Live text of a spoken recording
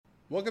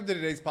Welcome to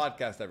today's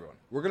podcast, everyone.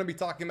 We're going to be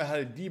talking about how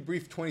to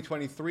debrief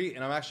 2023,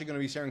 and I'm actually going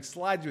to be sharing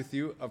slides with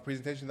you of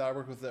presentations that I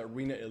worked with the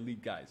Arena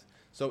Elite guys.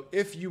 So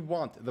if you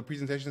want the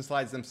presentation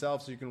slides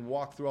themselves so you can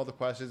walk through all the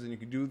questions and you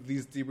can do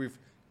these debrief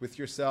with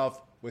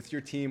yourself, with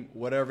your team,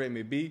 whatever it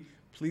may be,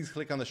 please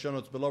click on the show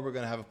notes below. We're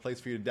going to have a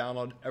place for you to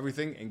download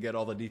everything and get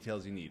all the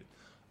details you need.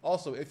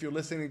 Also, if you're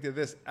listening to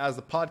this as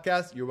a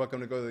podcast, you're welcome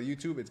to go to the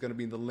YouTube. It's going to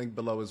be in the link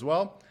below as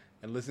well,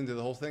 and listen to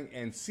the whole thing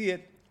and see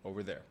it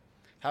over there.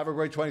 Have a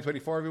great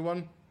 2024,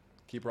 everyone.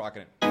 Keep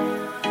rocking it.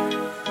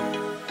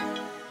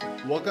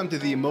 Welcome to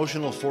the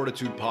Emotional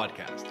Fortitude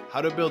Podcast. How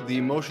to build the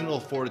emotional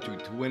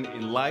fortitude to win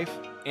in life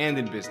and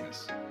in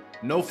business.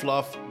 No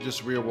fluff,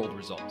 just real-world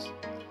results.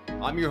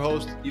 I'm your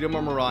host,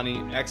 Itamar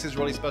Marani,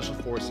 ex-Israeli Special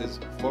Forces,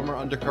 former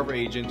undercover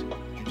agent,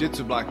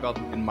 jiu-jitsu black belt,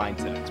 and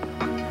mindset expert.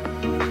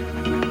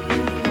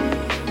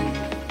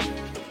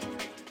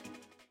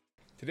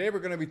 Today we're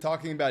going to be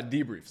talking about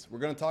debriefs. We're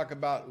going to talk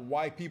about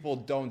why people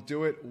don't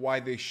do it,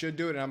 why they should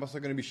do it, and I'm also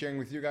going to be sharing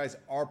with you guys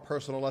our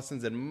personal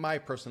lessons and my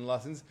personal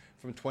lessons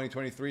from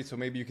 2023, so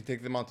maybe you can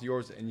take them onto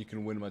yours and you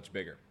can win much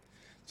bigger.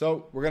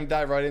 So we're going to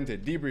dive right into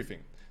debriefing.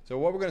 So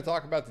what we're going to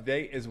talk about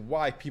today is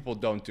why people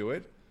don't do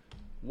it,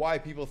 why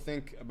people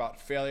think about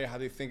failure, how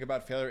they think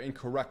about failure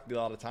incorrectly a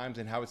lot of times,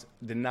 and how it's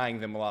denying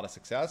them a lot of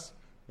success.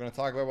 We're going to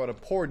talk about what a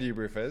poor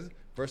debrief is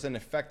versus an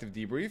effective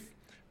debrief.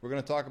 We're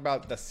going to talk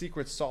about the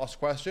secret sauce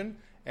question,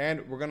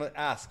 and we're going to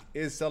ask,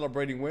 is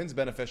celebrating wins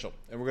beneficial?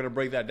 And we're going to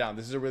break that down.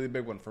 This is a really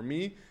big one. For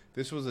me,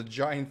 this was a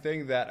giant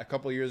thing that a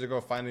couple of years ago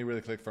finally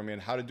really clicked for me,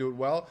 and how to do it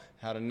well,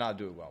 how to not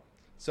do it well.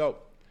 So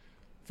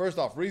first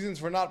off, reasons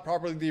for not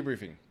properly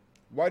debriefing.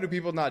 Why do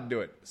people not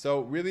do it?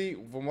 So really,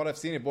 from what I've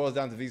seen, it boils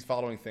down to these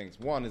following things.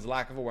 1 is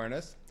lack of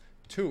awareness.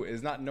 2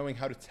 is not knowing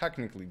how to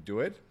technically do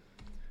it.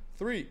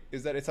 3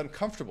 is that it's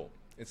uncomfortable.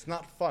 It's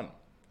not fun.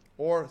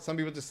 Or some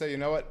people just say, you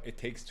know what, it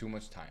takes too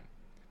much time.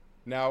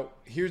 Now,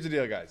 here's the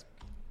deal, guys.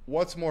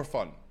 What's more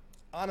fun?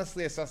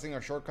 Honestly assessing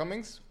our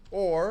shortcomings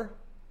or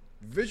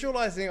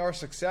visualizing our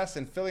success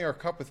and filling our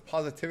cup with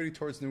positivity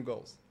towards new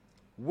goals?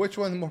 Which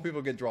one more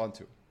people get drawn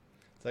to?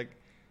 It's like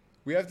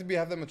we have to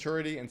have the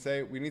maturity and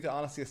say we need to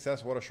honestly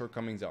assess what our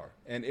shortcomings are.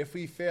 And if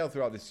we fail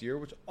throughout this year,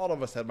 which all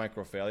of us had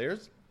micro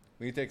failures,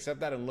 we need to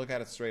accept that and look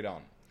at it straight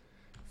on.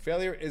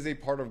 Failure is a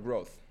part of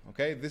growth,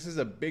 okay? This is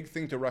a big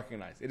thing to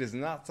recognize. It is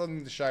not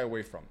something to shy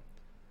away from.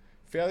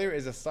 Failure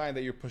is a sign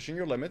that you're pushing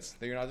your limits,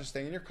 that you're not just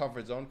staying in your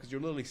comfort zone, because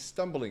you're literally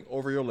stumbling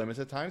over your limits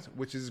at times,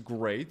 which is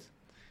great.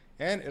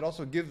 And it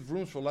also gives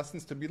room for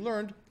lessons to be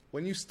learned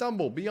when you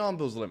stumble beyond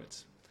those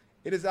limits.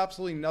 It is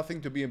absolutely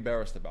nothing to be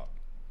embarrassed about.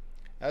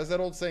 As that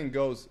old saying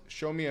goes,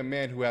 show me a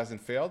man who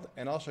hasn't failed,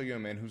 and I'll show you a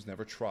man who's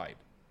never tried.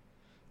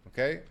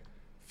 Okay?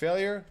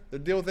 Failure, the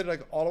deal with it,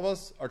 like all of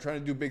us are trying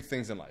to do big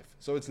things in life.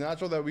 So it's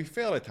natural that we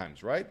fail at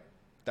times, right?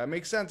 That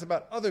makes sense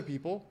about other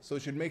people, so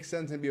it should make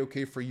sense and be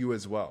okay for you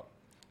as well.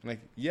 Like,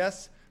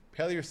 yes,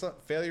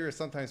 failure is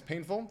sometimes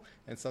painful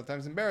and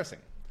sometimes embarrassing.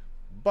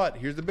 But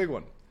here's the big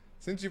one.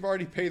 Since you've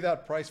already paid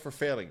that price for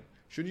failing,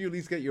 shouldn't you at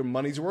least get your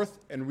money's worth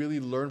and really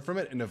learn from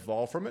it and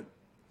evolve from it?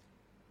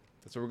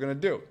 That's what we're going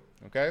to do,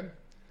 okay?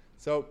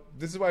 So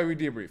this is why we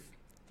debrief.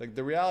 Like,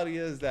 the reality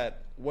is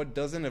that what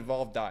doesn't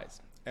evolve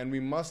dies. And we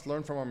must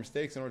learn from our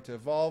mistakes in order to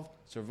evolve,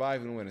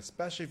 survive, and win,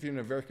 especially if you're in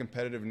a very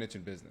competitive niche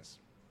in business.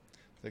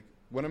 Like,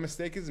 when a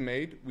mistake is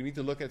made, we need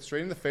to look at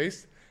straight in the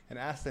face and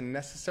ask the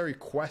necessary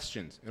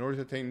questions in order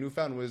to attain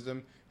newfound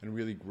wisdom and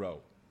really grow.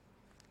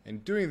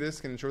 And doing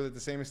this can ensure that the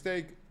same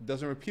mistake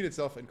doesn't repeat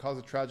itself and cause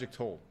a tragic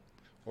toll.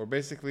 Or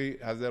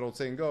basically, as that old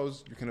saying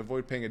goes, you can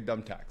avoid paying a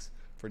dumb tax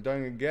for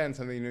doing again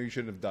something you know you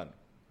shouldn't have done.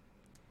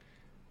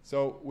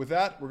 So with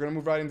that, we're going to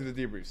move right into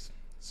the debriefs.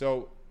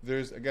 So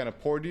there's, again, a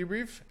poor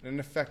debrief and an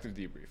effective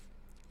debrief.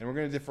 And we're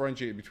going to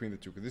differentiate between the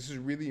two because this is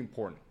really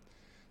important.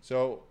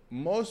 So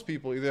most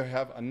people either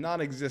have a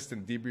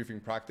non-existent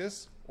debriefing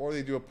practice or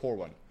they do a poor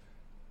one.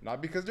 Not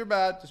because they're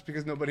bad, just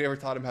because nobody ever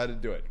taught them how to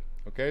do it.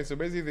 Okay, so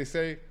basically they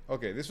say,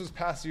 okay, this was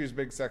past year's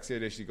big, sexy,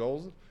 audacious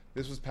goals.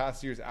 This was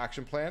past year's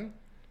action plan.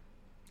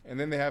 And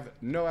then they have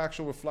no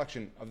actual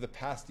reflection of the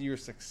past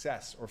year's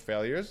success or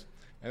failures.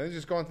 And then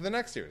just go on to the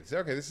next year. They say,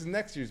 okay, this is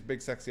next year's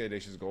big, sexy,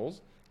 audacious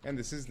goals. And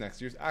this is next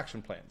year's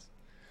action plans.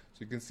 So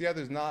you can see how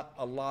there's not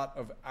a lot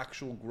of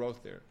actual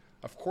growth there.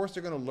 Of course,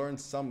 they're going to learn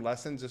some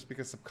lessons just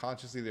because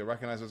subconsciously they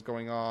recognize what's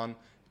going on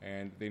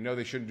and they know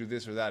they shouldn't do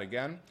this or that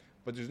again.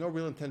 But there's no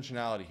real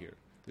intentionality here.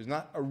 There's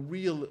not a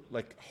real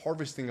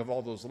harvesting of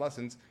all those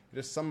lessons.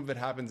 Just some of it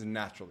happens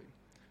naturally.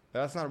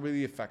 But that's not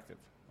really effective.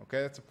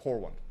 Okay, that's a poor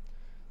one.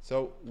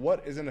 So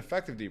what is an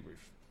effective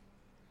debrief?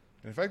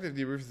 An effective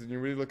debrief is when you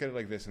really look at it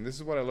like this. And this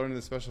is what I learned in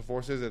the Special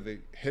Forces, that they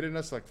hit in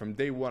us from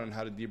day one on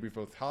how to debrief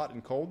both hot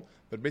and cold.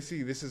 But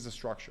basically this is the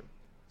structure.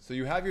 So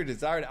you have your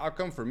desired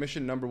outcome for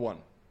mission number 1.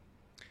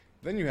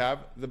 Then you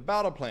have the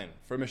battle plan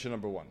for mission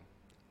number 1.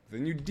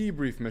 Then you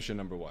debrief mission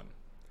number 1.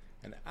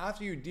 And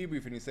after you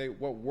debrief and you say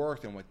what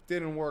worked and what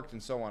didn't work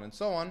and so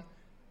on,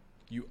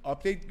 you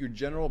update your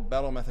general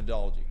battle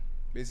methodology.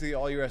 Basically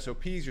all your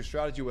SOPs, your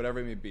strategy, whatever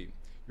it may be.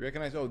 You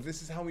recognize, oh,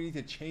 this is how we need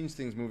to change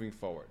things moving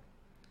forward.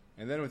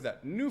 And then with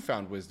that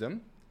newfound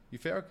wisdom, you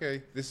say,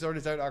 okay, this is our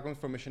desired outcome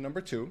for mission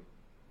number 2.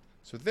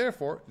 So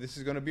therefore, this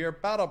is going to be our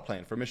battle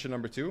plan for mission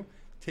number 2,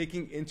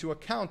 taking into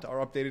account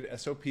our updated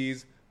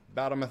SOPs,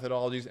 battle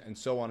methodologies, and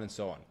so on and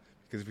so on.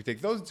 Because if we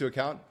take those into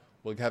account,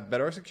 we'll have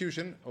better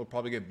execution, and we'll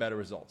probably get better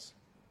results.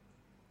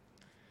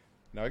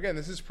 Now again,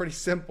 this is pretty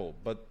simple,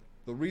 but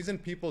the reason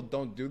people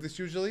don't do this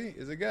usually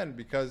is, again,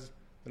 because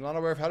they're not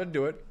aware of how to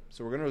do it.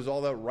 So we're going to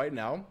resolve that right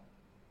now.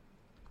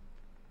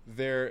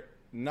 They're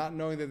not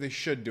knowing that they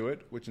should do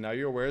it, which now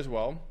you're aware as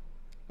well.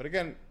 But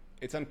again,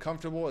 it's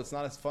uncomfortable. It's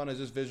not as fun as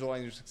just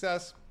visualizing your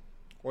success.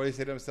 Or they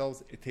say to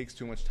themselves, it takes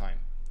too much time.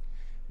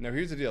 Now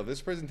here's the deal.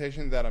 This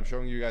presentation that I'm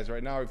showing you guys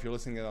right now, if you're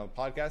listening to it on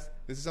the podcast,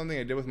 this is something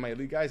I did with my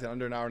elite guys in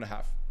under an hour and a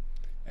half.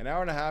 An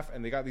hour and a half,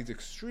 and they got these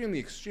extremely,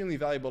 extremely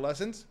valuable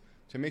lessons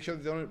to make sure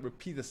that they don't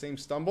repeat the same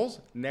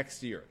stumbles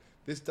next year.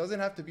 This doesn't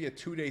have to be a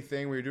 2-day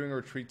thing where you're doing a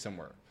retreat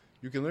somewhere.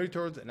 You can literally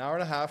towards an hour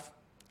and a half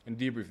and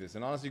debrief this.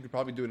 And honestly, you could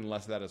probably do it in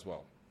less of that as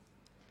well.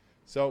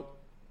 So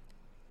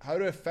how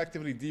to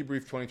effectively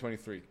debrief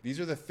 2023. These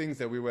are the things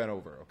that we went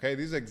over, okay?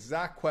 These are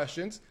exact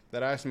questions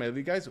that I asked my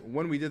elite guys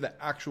when we did the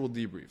actual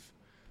debrief.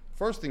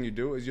 First thing you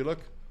do is you look,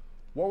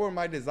 what were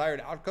my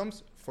desired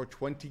outcomes for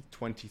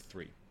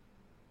 2023?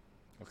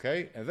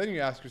 Okay, and then you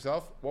ask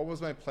yourself, what was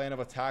my plan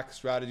of attack,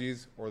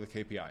 strategies, or the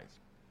KPIs?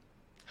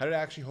 How did I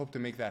actually hope to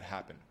make that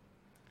happen?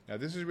 Now,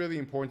 this is really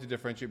important to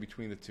differentiate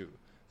between the two.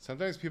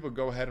 Sometimes people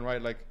go ahead and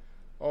write like,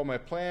 oh, my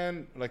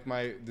plan, like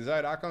my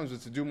desired outcomes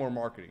was to do more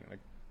marketing. Like,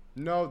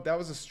 no, that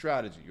was a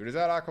strategy. Your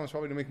desired outcome is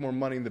probably to make more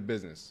money in the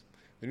business.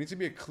 There needs to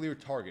be a clear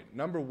target.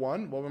 Number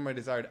one, what were my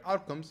desired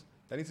outcomes?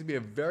 That needs to be a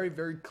very,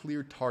 very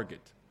clear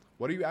target.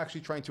 What are you actually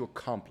trying to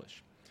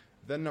accomplish?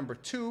 Then number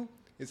two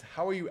is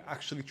how are you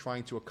actually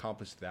trying to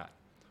accomplish that?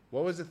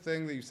 What was the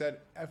thing that you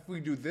said, if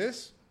we do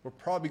this, we're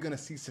probably going to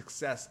see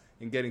success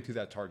in getting to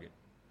that target?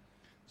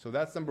 So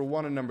that's number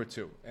one and number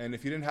two. And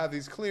if you didn't have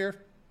these clear,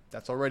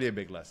 that's already a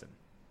big lesson.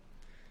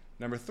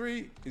 Number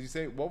three is you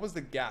say, what was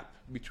the gap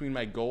between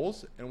my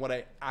goals and what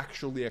I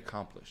actually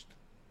accomplished?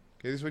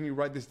 Okay, this is when you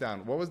write this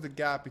down. What was the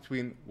gap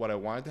between what I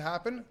wanted to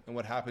happen and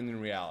what happened in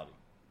reality?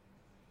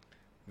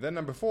 Then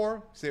number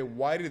four, say,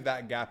 why did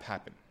that gap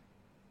happen?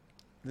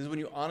 This is when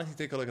you honestly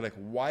take a look at like,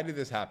 why did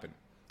this happen?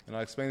 And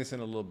I'll explain this in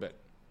a little bit.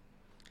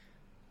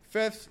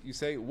 Fifth, you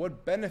say,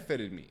 what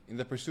benefited me in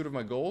the pursuit of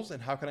my goals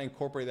and how can I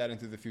incorporate that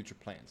into the future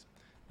plans?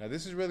 Now,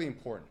 this is really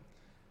important.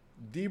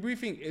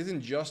 Debriefing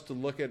isn't just to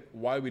look at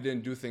why we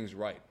didn't do things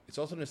right. It's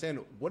also to understand,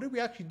 what did we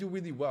actually do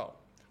really well?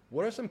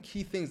 What are some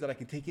key things that I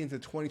can take into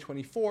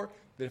 2024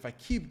 that if I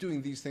keep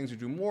doing these things or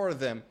do more of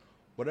them,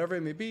 whatever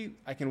it may be,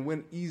 I can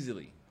win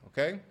easily,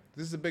 okay?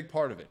 This is a big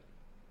part of it.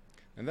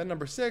 And then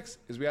number six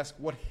is we ask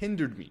what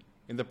hindered me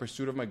in the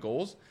pursuit of my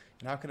goals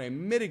and how can I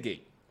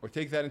mitigate or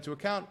take that into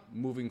account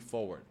moving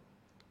forward?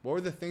 What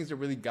were the things that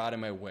really got in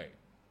my way?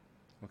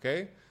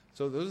 Okay?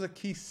 So those are the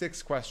key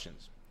 6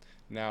 questions.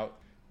 Now,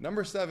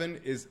 number 7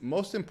 is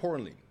most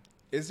importantly,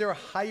 is there a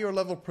higher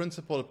level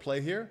principle at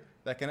play here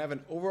that can have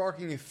an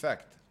overarching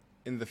effect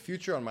in the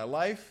future on my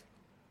life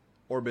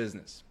or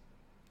business?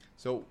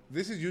 So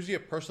this is usually a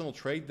personal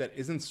trait that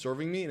isn't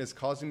serving me and is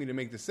causing me to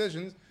make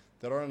decisions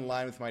that are in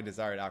line with my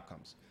desired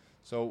outcomes.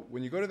 So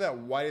when you go to that,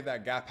 why did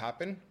that gap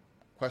happen?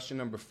 Question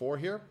number 4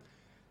 here,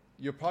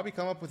 you'll probably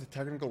come up with a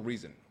technical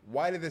reason.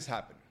 Why did this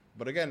happen?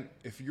 But again,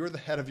 if you're the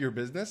head of your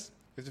business,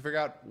 you have to figure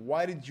out,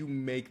 why did you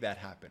make that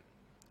happen?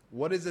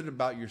 What is it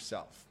about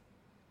yourself?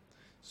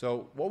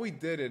 So what we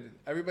did is,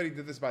 everybody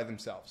did this by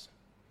themselves.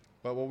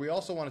 But what we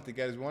also wanted to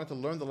get is we wanted to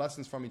learn the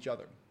lessons from each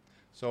other.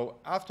 So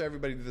after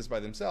everybody did this by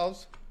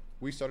themselves,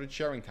 we started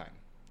sharing time.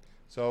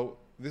 So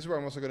this is where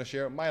I'm also going to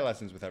share my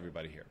lessons with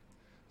everybody here.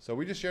 So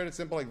we just shared it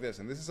simple like this.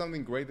 And this is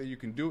something great that you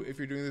can do if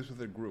you're doing this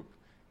with a group.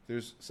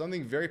 There's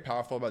something very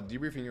powerful about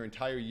debriefing your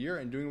entire year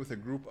and doing it with a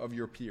group of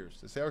your peers.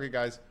 To say, okay,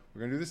 guys, we're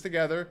going to do this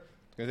together.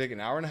 It's going to take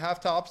an hour and a half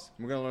tops.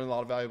 And we're going to learn a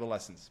lot of valuable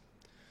lessons.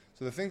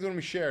 So the things that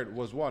we shared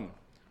was, 1,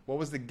 what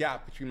was the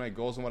gap between my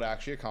goals and what I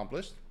actually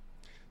accomplished?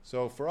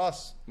 So for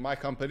us, my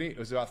company, it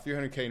was about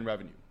 300K in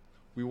revenue.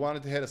 We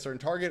wanted to hit a certain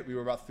target. We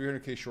were about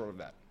 300K short of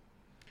that.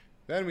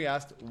 Then we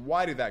asked,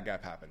 why did that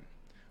gap happen?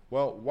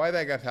 Well, why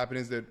that gap happened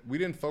is that we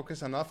didn't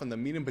focus enough on the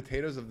meat and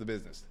potatoes of the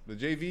business, the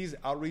JVs,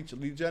 outreach,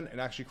 lead gen,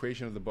 and actually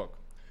creation of the book.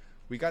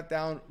 We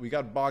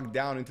got bogged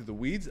down into the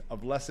weeds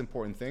of less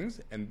important things,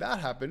 and that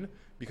happened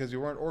because we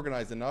weren't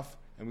organized enough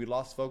and we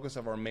lost focus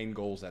of our main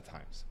goals at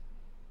times.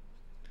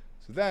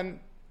 So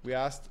then we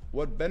asked,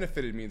 what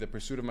benefited me in the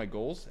pursuit of my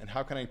goals and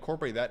how can I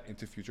incorporate that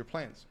into future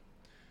plans?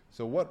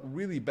 So what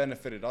really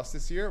benefited us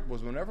this year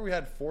was whenever we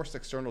had forced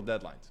external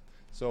deadlines.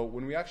 So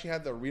when we actually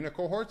had the arena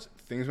cohorts,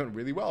 things went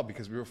really well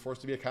because we were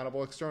forced to be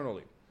accountable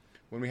externally.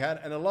 When we had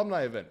an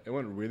alumni event, it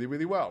went really,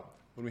 really well.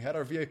 When we had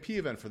our VIP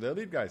event for the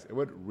elite guys, it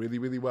went really,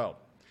 really well.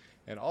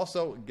 And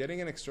also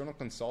getting an external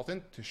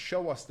consultant to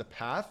show us the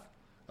path,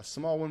 a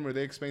small one where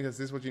they explained to us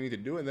this is what you need to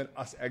do, and then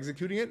us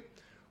executing it,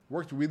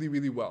 worked really,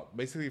 really well.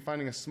 Basically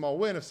finding a small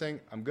win of saying,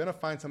 I'm going to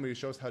find somebody who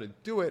shows how to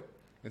do it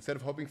instead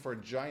of hoping for a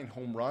giant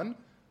home run,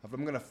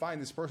 I'm going to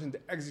find this person to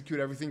execute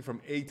everything from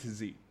A to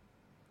Z.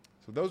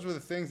 So those were the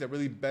things that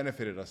really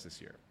benefited us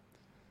this year.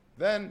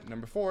 Then,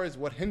 number 4 is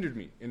what hindered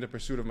me in the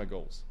pursuit of my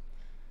goals.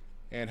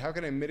 And how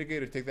can I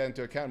mitigate or take that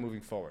into account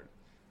moving forward?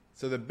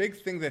 So the big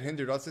thing that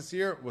hindered us this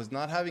year was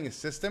not having a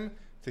system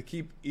to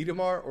keep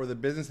Itamar or the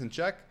business in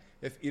check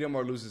if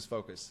Itamar loses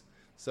focus.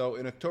 So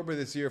in October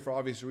this year, for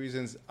obvious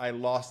reasons, I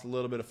lost a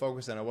little bit of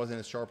focus and I wasn't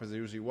as sharp as I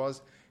usually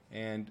was.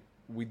 And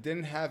we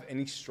didn't have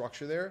any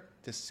structure there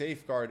to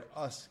safeguard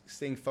us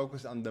staying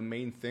focused on the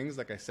main things.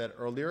 Like I said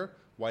earlier,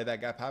 why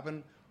that gap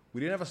happened. We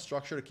didn't have a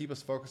structure to keep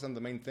us focused on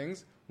the main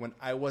things when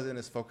I wasn't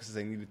as focused as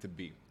I needed to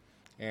be.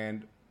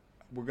 And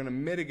we're going to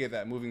mitigate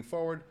that moving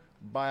forward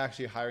by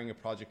actually hiring a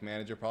project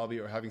manager probably,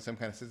 or having some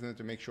kind of system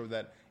to make sure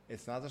that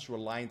it's not just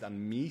reliant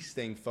on me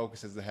staying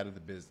focused as the head of the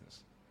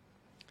business.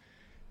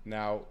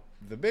 Now,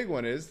 the big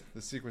one is,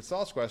 the secret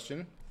sauce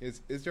question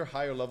is there a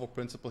higher level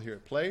principle here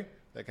at play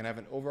that can have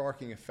an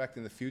overarching effect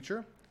in the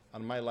future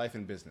on my life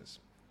and business?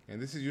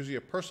 And this is usually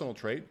a personal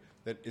trait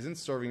that isn't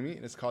serving me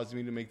and it's causing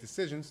me to make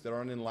decisions that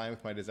aren't in line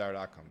with my desired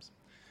outcomes.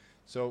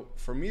 So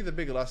for me, the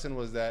big lesson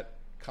was that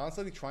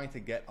constantly trying to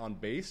get on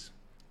base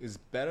is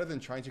better than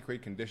trying to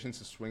create conditions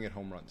to swing at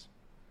home runs.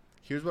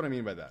 Here's what I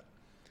mean by that.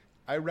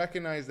 I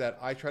recognize that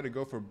I try to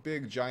go for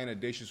big, giant,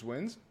 audacious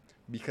wins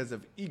because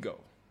of ego,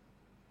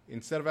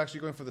 instead of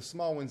actually going for the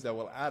small wins that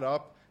will add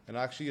up and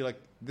actually,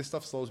 like, this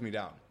stuff slows me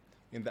down.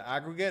 In the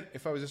aggregate,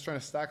 if I was just trying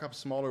to stack up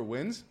smaller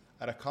wins,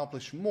 I'd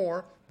accomplish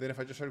more than if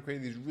I just started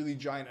creating these really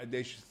giant,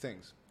 audacious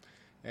things.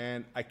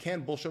 And I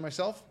can't bullshit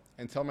myself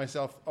and tell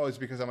myself, oh, it's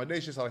because I'm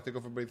audacious, I like to go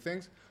for big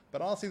things.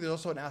 But honestly, there's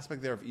also an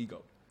aspect there of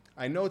ego.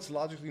 I know it's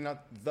logically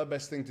not the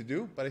best thing to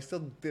do, but I still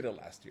did it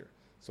last year.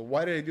 So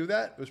why did I do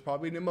that? It was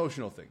probably an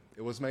emotional thing.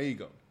 It was my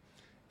ego.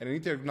 And I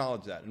need to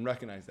acknowledge that and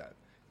recognize that.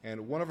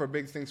 And one of our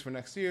big things for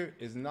next year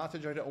is not to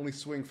try to only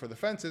swing for the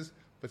fences,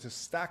 but to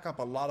stack up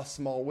a lot of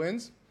small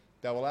wins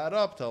that will add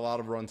up to a lot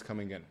of runs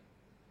coming in.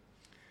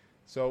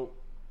 So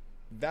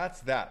that's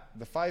that.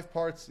 The 5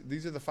 parts,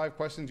 these are the 5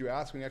 questions you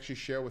ask when you actually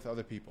share with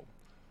other people.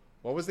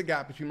 What was the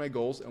gap between my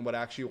goals and what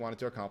I actually wanted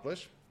to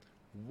accomplish?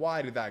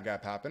 Why did that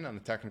gap happen on a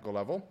technical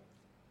level?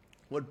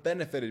 What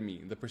benefited me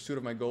in the pursuit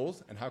of my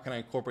goals, and how can I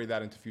incorporate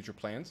that into future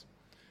plans?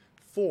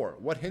 4,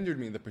 what hindered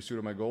me in the pursuit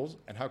of my goals,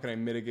 and how can I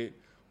mitigate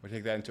or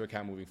take that into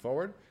account moving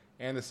forward?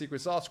 And the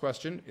secret sauce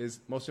question is,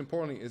 most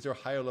importantly, is there a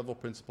higher level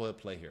principle at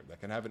play here that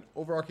can have an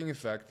overarching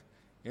effect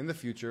in the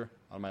future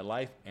on my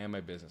life and my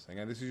business?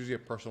 Again, this is usually a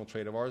personal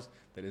trait of ours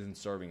that isn't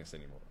serving us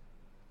anymore.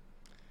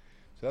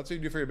 So that's what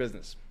you do for your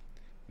business.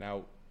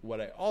 Now,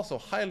 what I also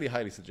highly,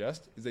 highly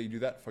suggest is that you do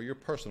that for your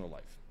personal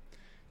life.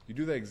 You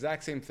do the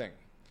exact same thing.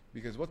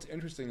 Because what's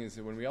interesting is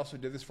that when we also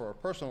did this for our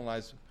personal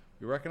lives,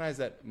 we recognize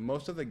that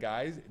most of the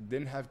guys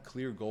didn't have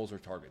clear goals or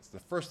targets. The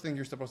first thing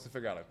you're supposed to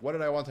figure out, like, what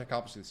did I want to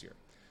accomplish this year?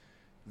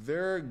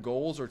 Their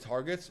goals or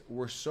targets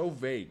were so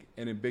vague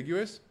and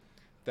ambiguous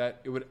that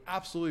it would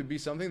absolutely be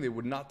something they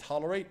would not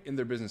tolerate in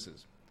their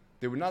businesses.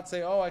 They would not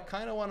say, oh, I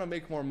kind of want to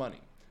make more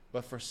money.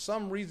 But for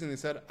some reason, they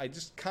said, I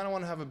just kind of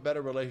want to have a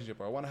better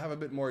relationship, or I want to have a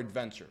bit more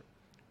adventure,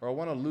 or I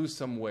want to lose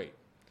some weight.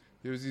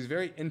 There was these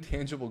very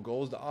intangible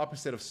goals, the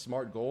opposite of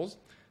smart goals,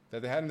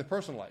 that they had in their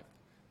personal life.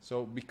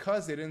 So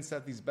because they didn't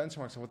set these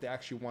benchmarks of what they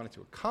actually wanted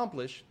to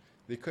accomplish,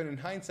 they could, in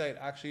hindsight,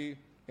 actually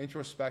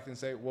introspect and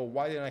say, well,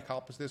 why didn't I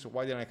accomplish this, or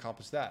why didn't I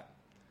accomplish that?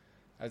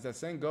 As that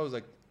saying goes,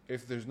 like,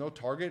 if there's no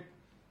target,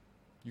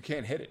 you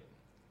can't hit it.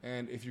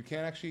 And if you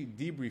can't actually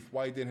debrief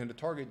why you didn't hit a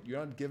target, you're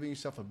not giving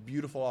yourself a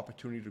beautiful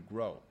opportunity to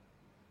grow.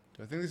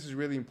 So I think this is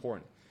really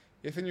important.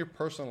 If in your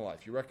personal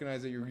life you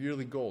recognize that your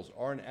yearly goals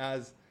aren't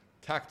as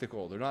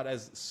tactical, they're not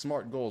as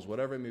smart goals,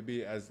 whatever it may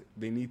be, as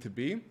they need to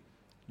be,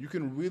 you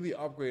can really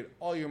upgrade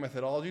all your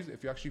methodologies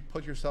if you actually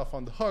put yourself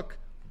on the hook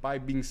by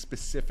being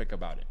specific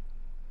about it.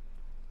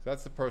 So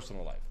that's the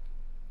personal life.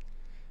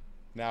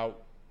 Now,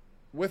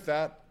 with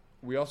that,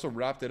 we also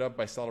wrapped it up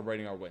by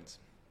celebrating our wins.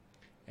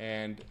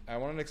 And I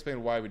want to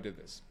explain why we did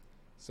this.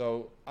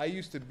 So I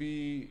used to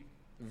be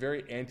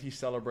very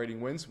anti-celebrating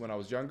wins when I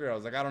was younger. I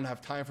was like, I don't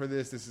have time for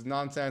this. This is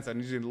nonsense. I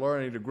need to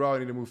learn. I need to grow. I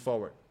need to move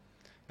forward.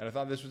 And I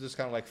thought this was just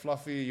kind of like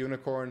fluffy,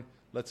 unicorn,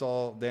 let's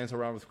all dance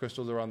around with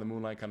crystals around the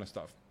moonlight kind of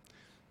stuff.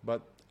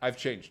 But I've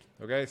changed,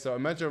 okay? So a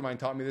mentor of mine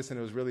taught me this, and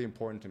it was really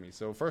important to me.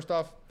 So first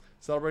off,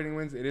 celebrating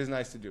wins, it is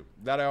nice to do.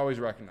 That I always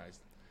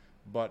recognized.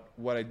 But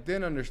what I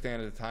didn't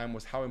understand at the time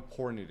was how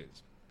important it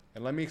is.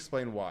 And let me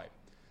explain why.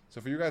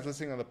 So for you guys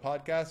listening on the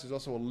podcast, there's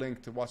also a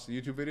link to watch the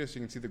YouTube video so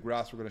you can see the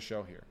graphs we're going to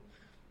show here.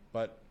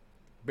 But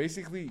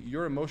basically,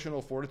 your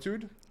emotional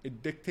fortitude,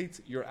 it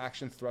dictates your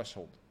action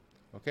threshold.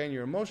 Okay, and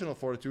your emotional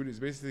fortitude is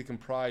basically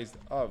comprised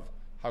of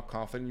how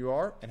confident you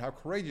are and how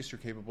courageous you're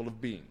capable of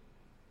being.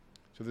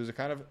 So there's a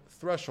kind of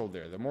threshold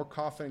there. The more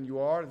confident you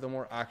are, the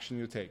more action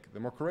you take. The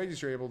more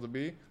courageous you're able to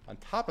be, on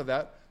top of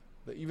that,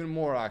 the even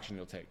more action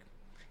you'll take.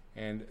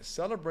 And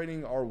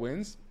celebrating our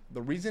wins,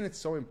 the reason it's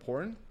so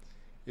important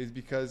is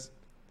because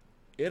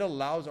it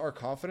allows our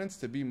confidence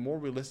to be more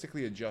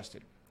realistically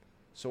adjusted.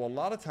 So a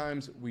lot of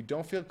times we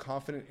don't feel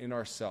confident in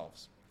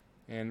ourselves.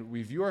 And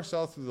we view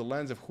ourselves through the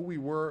lens of who we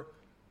were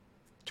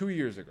 2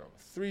 years ago,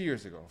 3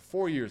 years ago,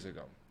 4 years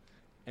ago.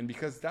 And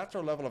because that's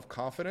our level of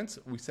confidence,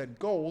 we set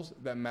goals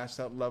that match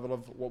that level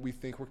of what we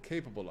think we're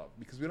capable of,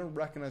 because we don't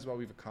recognize what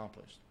we've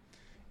accomplished.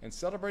 And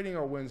celebrating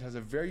our wins has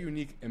a very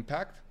unique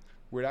impact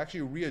where it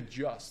actually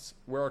readjusts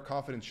where our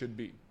confidence should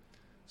be.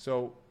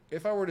 So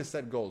if I were to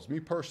set goals, me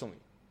personally,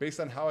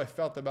 based on how I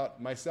felt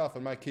about myself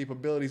and my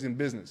capabilities in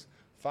business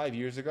 5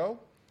 years ago,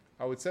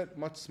 I would set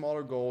much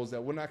smaller goals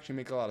that wouldn't actually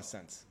make a lot of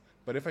sense.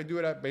 But if I do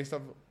it based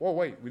off, oh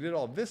wait, we did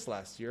all this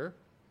last year,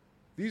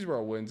 these were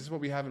our wins, this is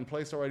what we have in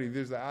place already,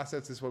 these are the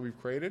assets, this is what we've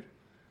created,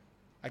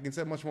 I can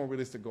set much more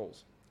realistic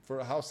goals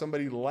for how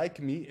somebody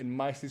like me in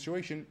my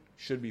situation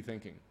should be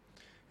thinking.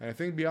 And I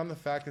think beyond the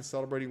fact that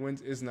celebrating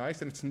wins is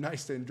nice, and it's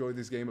nice to enjoy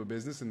this game of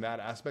business in that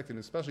aspect, and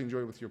especially enjoy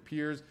it with your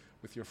peers,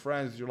 with your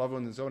friends, with your loved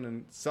ones and so on,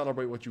 and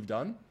celebrate what you've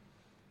done,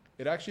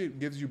 it actually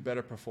gives you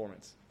better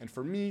performance. And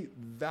for me,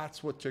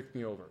 that's what took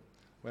me over.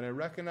 When I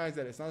recognized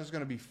that it's not just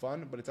going to be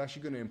fun, but it's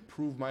actually going to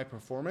improve my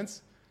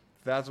performance,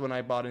 that's when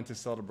I bought into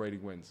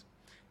celebrating wins.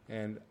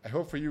 And I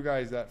hope for you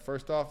guys that,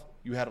 first off,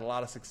 you had a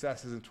lot of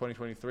successes in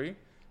 2023,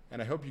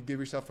 and I hope you give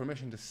yourself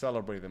permission to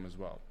celebrate them as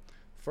well.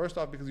 First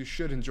off, because you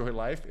should enjoy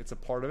life. It's a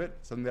part of it,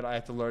 something that I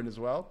had to learn as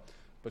well.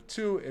 But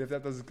two, and if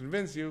that doesn't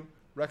convince you,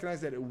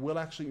 recognize that it will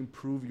actually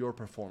improve your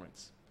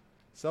performance.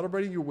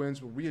 Celebrating your wins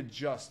will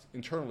readjust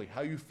internally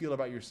how you feel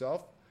about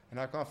yourself and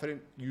how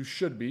confident you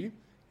should be,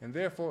 and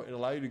therefore it'll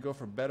allow you to go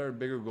for better and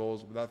bigger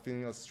goals without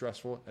feeling as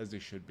stressful as they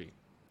should be.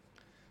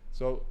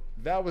 So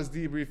that was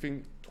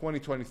Debriefing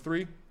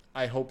 2023.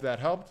 I hope that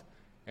helped,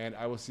 and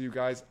I will see you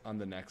guys on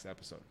the next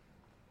episode.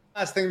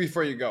 Last thing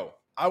before you go,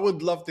 I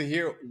would love to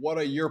hear what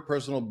are your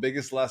personal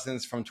biggest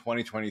lessons from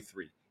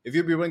 2023. If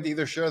you'd be willing to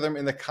either share them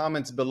in the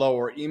comments below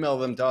or email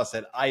them to us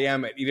at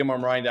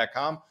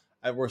im@itamrmorani.com,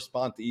 I will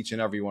respond to each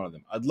and every one of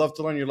them. I'd love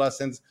to learn your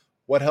lessons,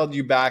 what held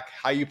you back,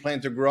 how you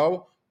plan to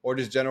grow, or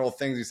just general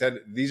things you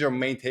said. These are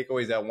main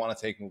takeaways that I want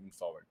to take moving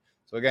forward.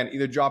 So again,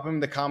 either drop them in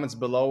the comments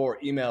below or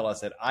email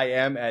us at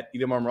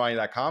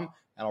im@itamrmorani.com,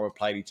 and I'll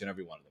reply to each and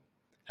every one of them.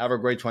 Have a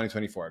great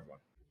 2024, everyone.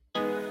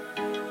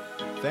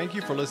 Thank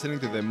you for listening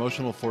to the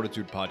Emotional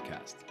Fortitude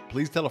Podcast.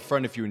 Please tell a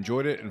friend if you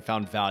enjoyed it and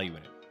found value in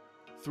it.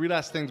 3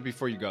 last things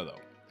before you go, though.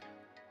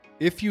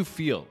 If you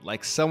feel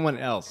like someone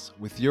else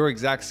with your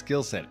exact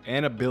skill set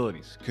and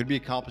abilities could be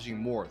accomplishing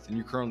more than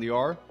you currently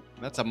are,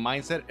 that's a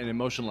mindset and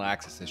emotional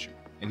access issue.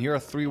 And here are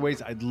 3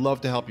 ways I'd love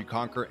to help you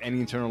conquer any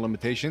internal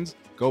limitations,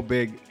 go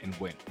big, and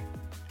win.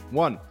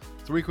 1,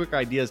 3 Quick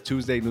Ideas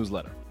Tuesday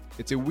newsletter.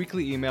 It's a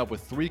weekly email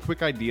with 3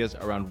 quick ideas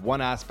around one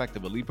aspect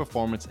of elite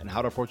performance and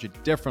how to approach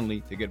it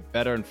differently to get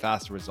better and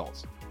faster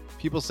results.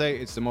 People say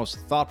it's the most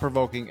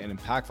thought-provoking and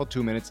impactful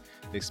 2 minutes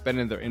they spend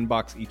in their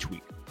inbox each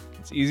week.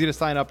 It's easy to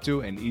sign up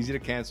to and easy to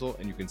cancel,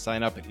 and you can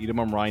sign up at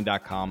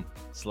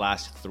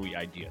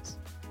itamrmorani.com/3ideas.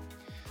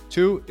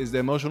 2 is the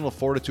Emotional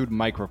Fortitude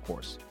Micro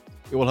Course.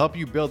 It will help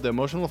you build the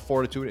emotional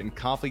fortitude and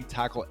confidently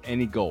tackle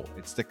any goal.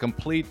 It's the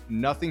complete,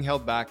 nothing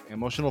held back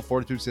emotional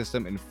fortitude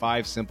system in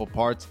 5 simple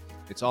parts.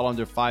 It's all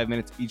under 5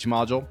 minutes each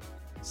module.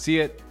 See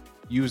it,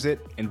 use it,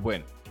 and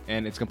win.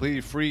 And it's completely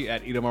free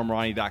at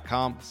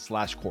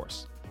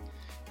itamrmorani.com/course.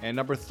 And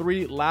number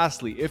 3,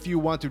 lastly, if you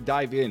want to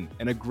dive in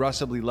and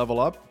aggressively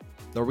level up,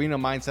 the Arena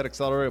Mindset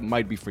Accelerator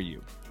might be for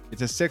you.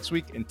 It's a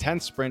 6-week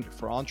intense sprint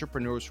for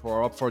entrepreneurs who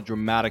are up for a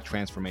dramatic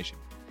transformation.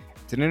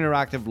 It's an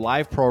interactive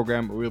live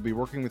program where you'll be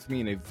working with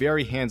me in a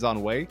very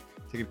hands-on way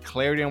to get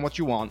clarity on what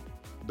you want,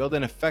 build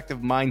an effective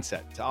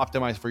mindset to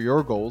optimize for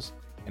your goals,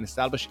 and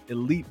establish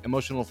elite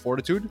emotional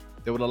fortitude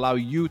that will allow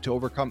you to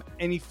overcome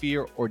any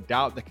fear or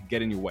doubt that could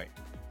get in your way.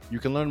 You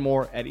can learn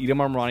more at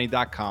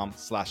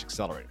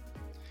itamrmorani.com/accelerator.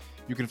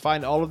 You can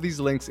find all of these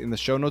links in the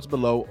show notes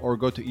below or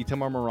go to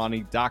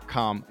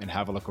itamarmorani.com and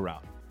have a look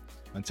around.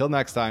 Until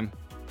next time,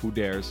 who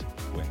dares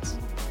wins.